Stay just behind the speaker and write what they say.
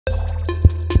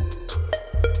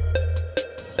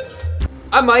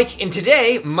I'm Mike, and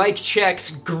today, Mike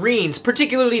checks greens,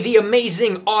 particularly the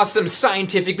amazing, awesome,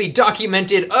 scientifically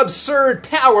documented, absurd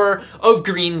power of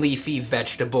green leafy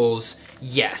vegetables.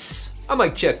 Yes. I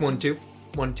might check 1, 2.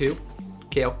 1, 2.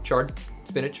 Kale, chard,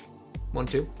 spinach. 1,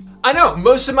 2. I know,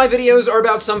 most of my videos are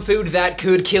about some food that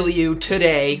could kill you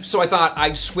today, so I thought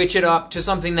I'd switch it up to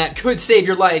something that could save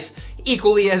your life,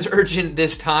 equally as urgent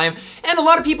this time. And a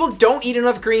lot of people don't eat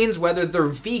enough greens, whether they're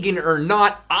vegan or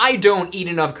not. I don't eat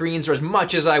enough greens or as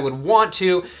much as I would want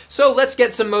to, so let's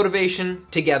get some motivation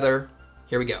together.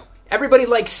 Here we go. Everybody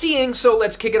likes seeing, so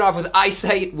let's kick it off with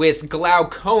eyesight with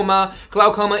glaucoma.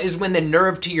 Glaucoma is when the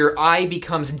nerve to your eye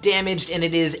becomes damaged, and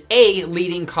it is a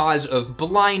leading cause of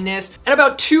blindness. And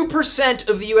about 2%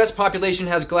 of the US population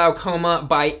has glaucoma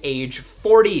by age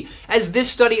 40. As this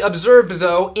study observed,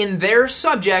 though, in their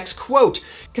subjects, quote,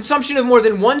 consumption of more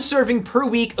than 1 serving per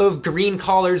week of green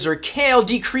collards or kale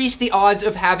decreased the odds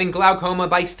of having glaucoma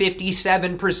by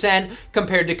 57%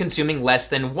 compared to consuming less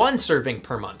than 1 serving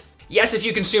per month. Yes, if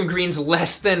you consume greens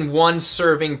less than 1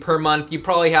 serving per month, you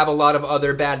probably have a lot of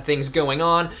other bad things going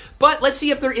on. But let's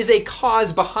see if there is a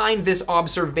cause behind this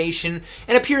observation.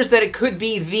 It appears that it could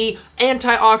be the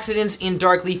antioxidants in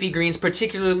dark leafy greens,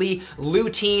 particularly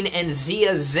lutein and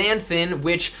zeaxanthin,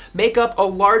 which make up a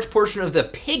large portion of the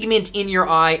pigment in your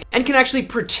eye and can actually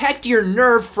protect your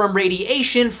nerve from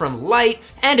radiation, from light,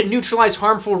 and neutralize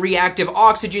harmful reactive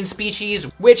oxygen species,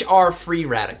 which are free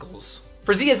radicals.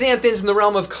 For zeaxanthins in the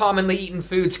realm of commonly eaten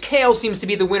foods, kale seems to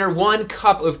be the winner. 1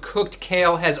 cup of cooked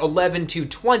kale has 11 to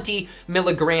 20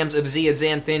 milligrams of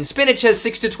zeaxanthin. Spinach has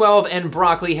 6 to 12, and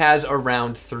broccoli has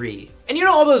around 3. And you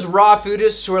know all those raw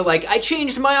foodists who are like, I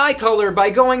changed my eye color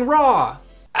by going raw.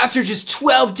 After just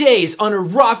 12 days on a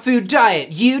raw food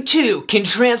diet, you too can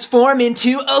transform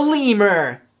into a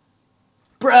lemur.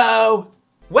 Bro.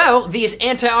 Well, these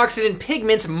antioxidant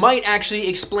pigments might actually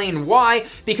explain why,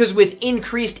 because with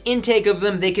increased intake of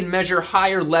them, they can measure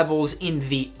higher levels in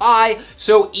the eye.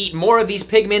 So eat more of these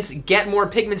pigments, get more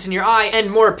pigments in your eye, and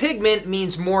more pigment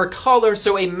means more color,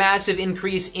 so a massive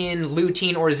increase in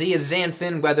lutein or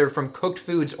zeaxanthin, whether from cooked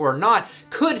foods or not,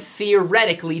 could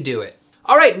theoretically do it.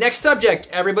 All right, next subject.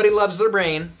 Everybody loves their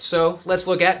brain, so let's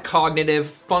look at cognitive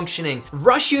functioning.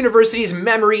 Rush University's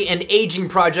Memory and Aging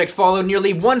Project followed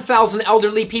nearly 1,000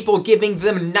 elderly people, giving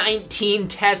them 19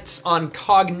 tests on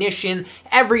cognition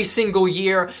every single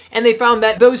year, and they found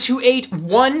that those who ate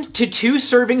 1 to 2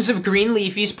 servings of green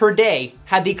leafies per day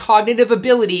had the cognitive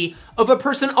ability of a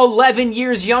person 11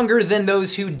 years younger than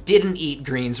those who didn't eat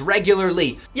greens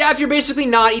regularly. Yeah, if you're basically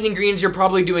not eating greens, you're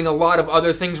probably doing a lot of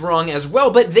other things wrong as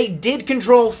well, but they did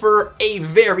control for a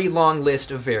very long list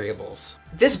of variables.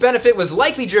 This benefit was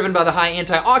likely driven by the high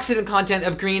antioxidant content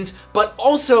of greens, but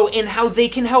also in how they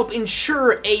can help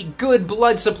ensure a good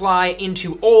blood supply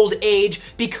into old age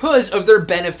because of their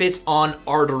benefits on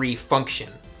artery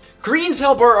function. Greens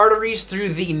help our arteries through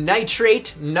the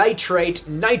nitrate, nitrite,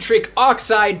 nitric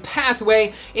oxide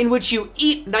pathway, in which you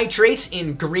eat nitrates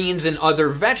in greens and other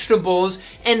vegetables,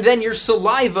 and then your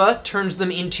saliva turns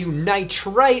them into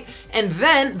nitrite, and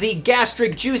then the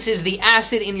gastric juices, the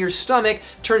acid in your stomach,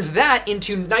 turns that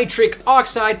into nitric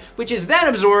oxide, which is then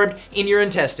absorbed in your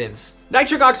intestines.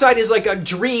 Nitric oxide is like a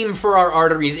dream for our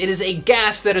arteries. It is a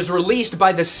gas that is released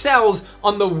by the cells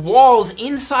on the walls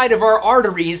inside of our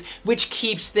arteries, which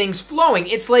keeps things flowing.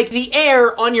 It's like the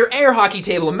air on your air hockey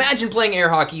table. Imagine playing air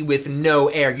hockey with no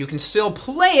air. You can still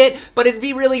play it, but it'd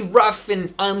be really rough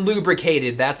and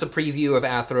unlubricated. That's a preview of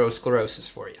atherosclerosis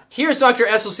for you. Here's Dr.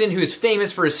 Esselstyn, who is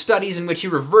famous for his studies in which he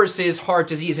reverses heart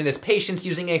disease in his patients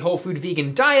using a whole food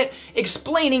vegan diet,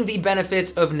 explaining the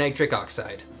benefits of nitric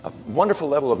oxide. A wonderful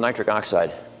level of nitric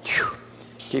oxide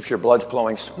keeps your blood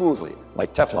flowing smoothly,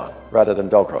 like Teflon, rather than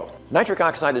Velcro. Nitric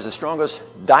oxide is the strongest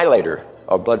dilator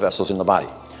of blood vessels in the body.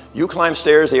 You climb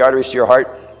stairs, the arteries to your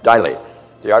heart dilate.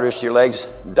 The arteries to your legs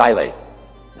dilate.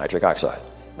 Nitric oxide.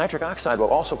 Nitric oxide will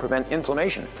also prevent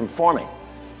inflammation from forming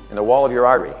in the wall of your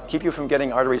artery, keep you from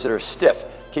getting arteries that are stiff,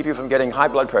 keep you from getting high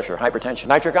blood pressure, hypertension.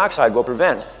 Nitric oxide will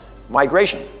prevent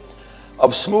migration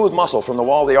of smooth muscle from the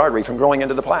wall of the artery from growing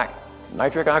into the plaque.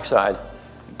 Nitric oxide,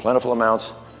 in plentiful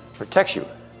amounts, protects you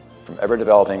from ever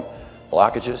developing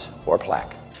blockages or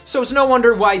plaque. So it's no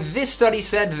wonder why this study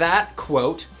said that,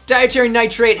 quote, dietary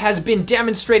nitrate has been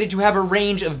demonstrated to have a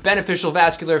range of beneficial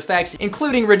vascular effects,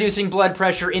 including reducing blood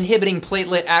pressure, inhibiting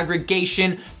platelet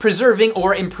aggregation, preserving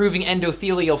or improving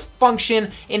endothelial function,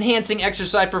 enhancing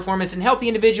exercise performance in healthy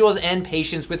individuals and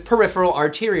patients with peripheral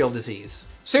arterial disease.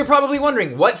 So you're probably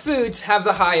wondering, what foods have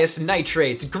the highest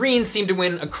nitrates? Greens seem to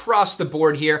win across the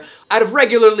board here. Out of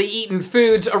regularly eaten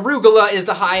foods, arugula is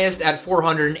the highest at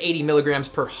 480 milligrams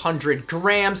per 100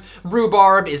 grams.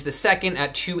 Rhubarb is the second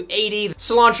at 280.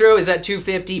 Cilantro is at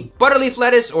 250. Butterleaf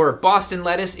lettuce or Boston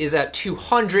lettuce is at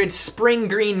 200. Spring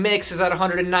green mix is at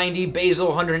 190. Basil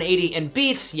 180. And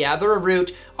beets, yeah, they're a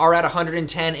root, are at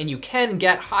 110. And you can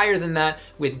get higher than that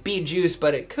with beet juice,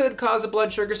 but it could cause a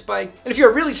blood sugar spike. And if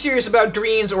you're really serious about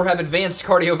greens or have advanced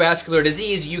cardiovascular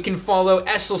disease, you can follow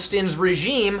Esselstyn's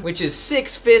regime, which is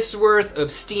 6 fists worth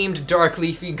of steamed dark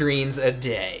leafy greens a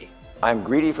day. I'm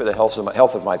greedy for the health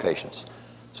of my patients.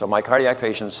 So my cardiac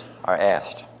patients are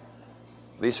asked,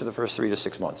 at least for the first 3 to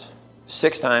 6 months,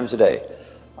 6 times a day,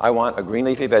 I want a green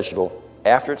leafy vegetable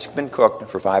after it's been cooked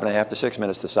for 5.5 to 6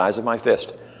 minutes, the size of my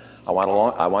fist. I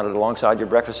want it alongside your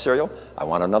breakfast cereal. I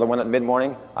want another one at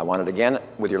mid-morning. I want it again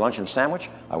with your lunch and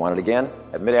sandwich. I want it again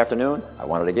at mid-afternoon. I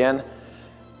want it again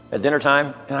at dinner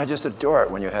time. And I just adore it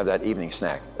when you have that evening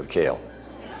snack of kale.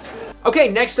 Okay,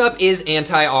 next up is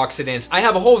antioxidants. I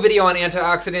have a whole video on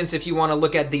antioxidants if you want to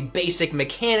look at the basic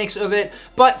mechanics of it,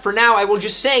 but for now I will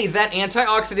just say that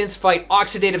antioxidants fight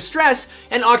oxidative stress,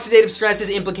 and oxidative stress is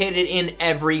implicated in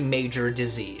every major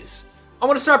disease. I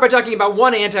want to start by talking about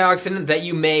one antioxidant that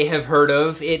you may have heard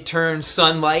of. It turns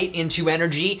sunlight into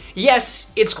energy. Yes,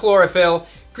 it's chlorophyll.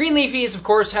 Green leafies, of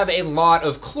course, have a lot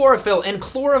of chlorophyll, and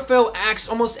chlorophyll acts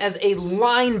almost as a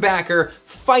linebacker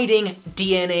fighting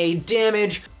DNA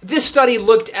damage. This study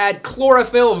looked at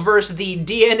chlorophyll versus the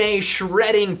DNA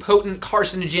shredding potent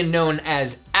carcinogen known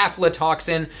as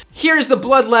aflatoxin. Here's the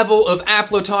blood level of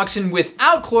aflatoxin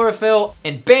without chlorophyll,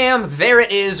 and bam, there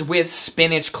it is with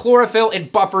spinach. Chlorophyll,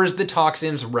 it buffers the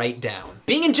toxins right down.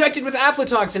 Being injected with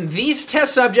aflatoxin, these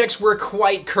test subjects were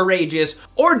quite courageous,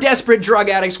 or desperate drug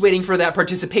addicts waiting for that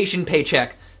participation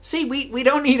paycheck. See, we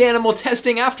don't need animal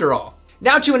testing after all.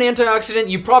 Now to an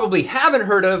antioxidant you probably haven't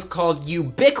heard of called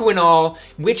ubiquinol,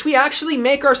 which we actually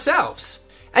make ourselves.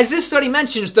 As this study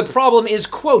mentions, the problem is,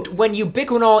 quote, when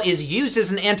ubiquinol is used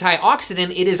as an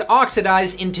antioxidant, it is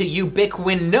oxidized into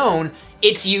ubiquinone,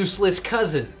 its useless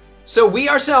cousin. So we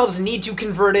ourselves need to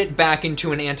convert it back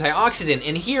into an antioxidant,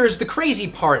 and here's the crazy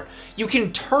part. You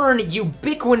can turn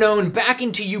ubiquinone back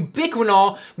into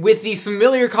ubiquinol with the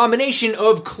familiar combination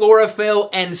of chlorophyll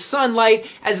and sunlight,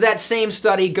 as that same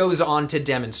study goes on to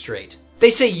demonstrate. They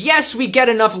say, yes, we get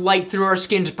enough light through our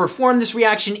skin to perform this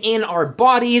reaction in our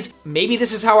bodies. Maybe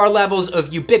this is how our levels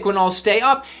of ubiquinol stay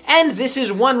up, and this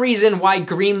is one reason why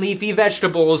green leafy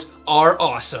vegetables are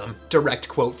awesome. Direct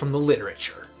quote from the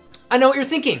literature. I know what you're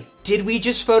thinking. Did we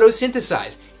just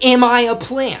photosynthesize? Am I a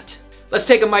plant? Let's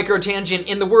take a micro tangent.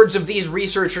 In the words of these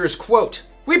researchers, quote,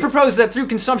 we propose that through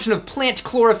consumption of plant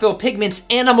chlorophyll pigments,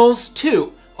 animals,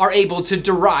 too, are able to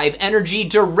derive energy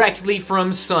directly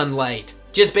from sunlight.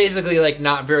 Just basically like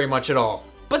not very much at all,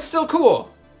 but still cool.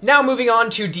 Now moving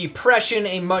on to depression,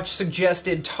 a much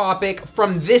suggested topic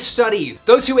from this study.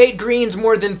 Those who ate greens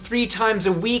more than 3 times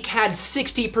a week had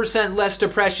 60% less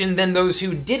depression than those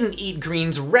who didn't eat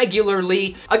greens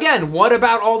regularly. Again, what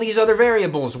about all these other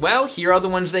variables? Well, here are the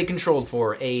ones they controlled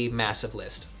for, a massive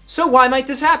list. So why might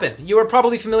this happen? You are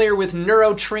probably familiar with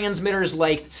neurotransmitters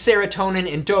like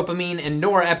serotonin and dopamine and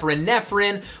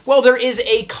norepinephrine. Well, there is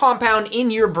a compound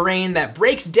in your brain that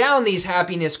breaks down these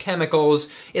happiness chemicals.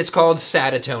 It's called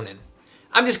serotonin.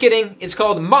 I'm just kidding. It's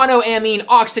called monoamine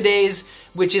oxidase,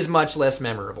 which is much less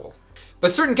memorable.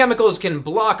 But certain chemicals can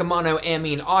block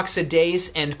monoamine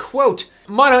oxidase, and quote,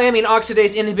 monoamine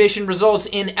oxidase inhibition results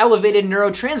in elevated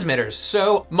neurotransmitters,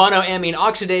 so monoamine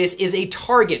oxidase is a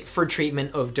target for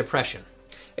treatment of depression.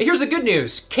 Here's the good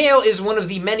news. Kale is one of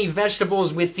the many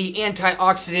vegetables with the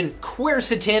antioxidant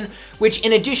quercetin, which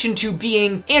in addition to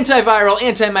being antiviral,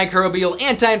 antimicrobial,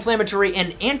 anti-inflammatory,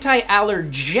 and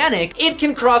anti-allergenic, it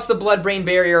can cross the blood-brain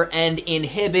barrier and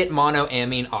inhibit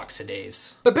monoamine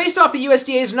oxidase. But based off the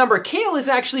USDA's number, kale is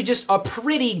actually just a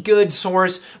pretty good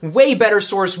source. Way better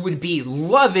source would be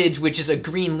lovage, which is a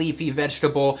green leafy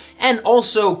vegetable, and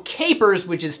also capers,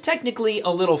 which is technically a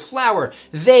little flower.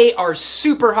 They are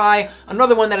super high.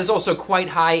 Another one that is also quite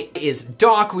high is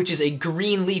dock, which is a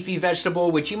green leafy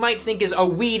vegetable, which you might think is a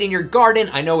weed in your garden.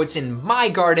 I know it's in my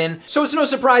garden. So it's no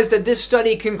surprise that this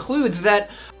study concludes that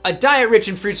A diet rich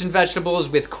in fruits and vegetables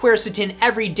with quercetin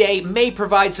every day may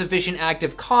provide sufficient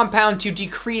active compound to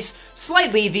decrease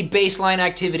slightly the baseline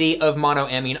activity of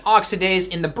monoamine oxidase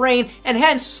in the brain and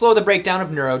hence slow the breakdown of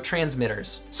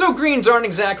neurotransmitters. So greens aren't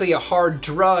exactly a hard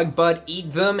drug, but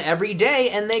eat them every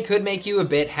day and they could make you a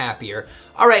bit happier.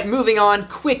 Alright, moving on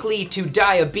quickly to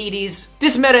diabetes.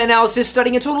 This meta-analysis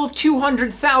studying a total of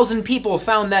 200,000 people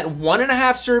found that 1.5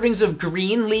 servings of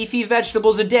green leafy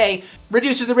vegetables a day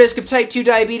reduces the risk of type 2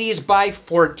 diabetes by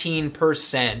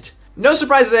 14%. No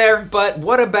surprise there, but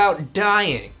what about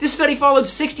dying? This study followed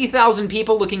 60,000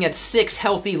 people looking at 6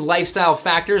 healthy lifestyle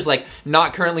factors like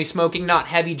not currently smoking, not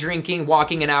heavy drinking,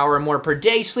 walking an hour or more per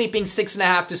day, sleeping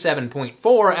 6.5 to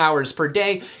 7.4 hours per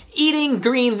day, eating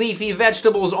green leafy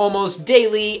vegetables almost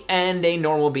daily, and a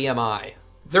normal BMI.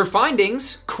 Their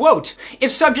findings, quote, if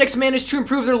subjects manage to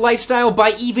improve their lifestyle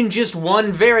by even just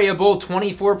one variable,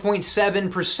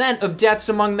 24.7% of deaths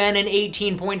among men and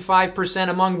 18.5%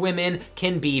 among women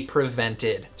can be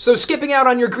prevented. So skipping out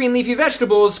on your green leafy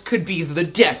vegetables could be the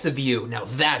death of you. Now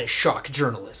that is shock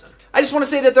journalism. I just want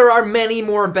to say that there are many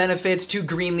more benefits to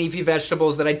green leafy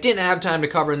vegetables that I didn't have time to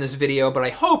cover in this video, but I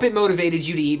hope it motivated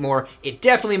you to eat more. It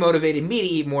definitely motivated me to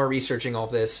eat more researching all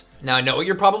of this. Now I know what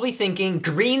you're probably thinking,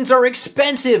 greens are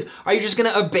expensive. Are you just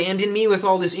gonna abandon me with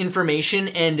all this information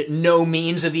and no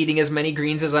means of eating as many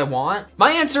greens as I want?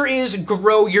 My answer is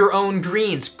grow your own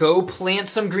greens. Go plant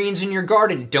some greens in your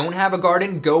garden. Don't have a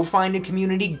garden? Go find a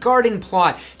community garden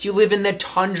plot. Do you live in the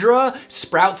tundra?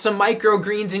 Sprout some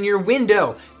microgreens in your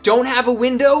window. Don't have a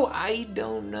window? I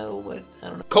don't know.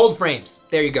 Cold frames.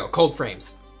 There you go, cold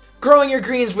frames. Growing Your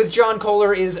Greens with John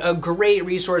Kohler is a great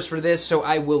resource for this, so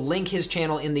I will link his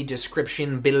channel in the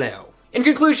description below. In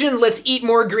conclusion, let's eat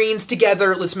more greens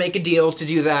together. Let's make a deal to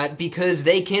do that because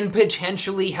they can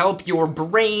potentially help your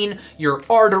brain, your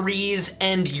arteries,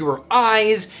 and your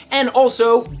eyes. And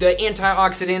also, the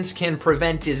antioxidants can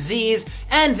prevent disease,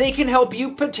 and they can help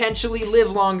you potentially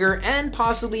live longer and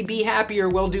possibly be happier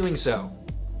while doing so.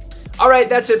 Alright,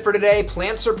 that's it for today.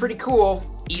 Plants are pretty cool.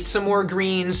 Eat some more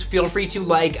greens. Feel free to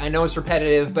like. I know it's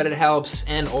repetitive, but it helps.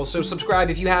 And also subscribe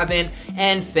if you haven't.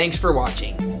 And thanks for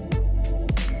watching.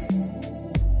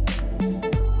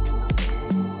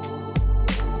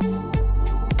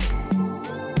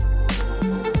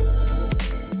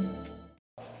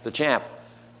 The champ,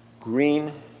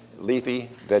 green leafy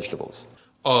vegetables.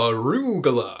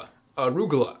 Arugula.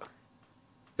 Arugula.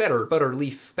 Better, butter,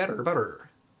 leaf, better, butter.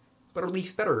 Butter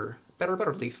leaf, better. Better,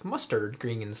 butter leaf. Mustard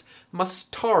greens.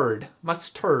 Mustard.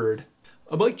 Mustard.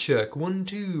 A mic check. 1,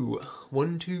 2.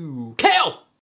 1, 2. Kale!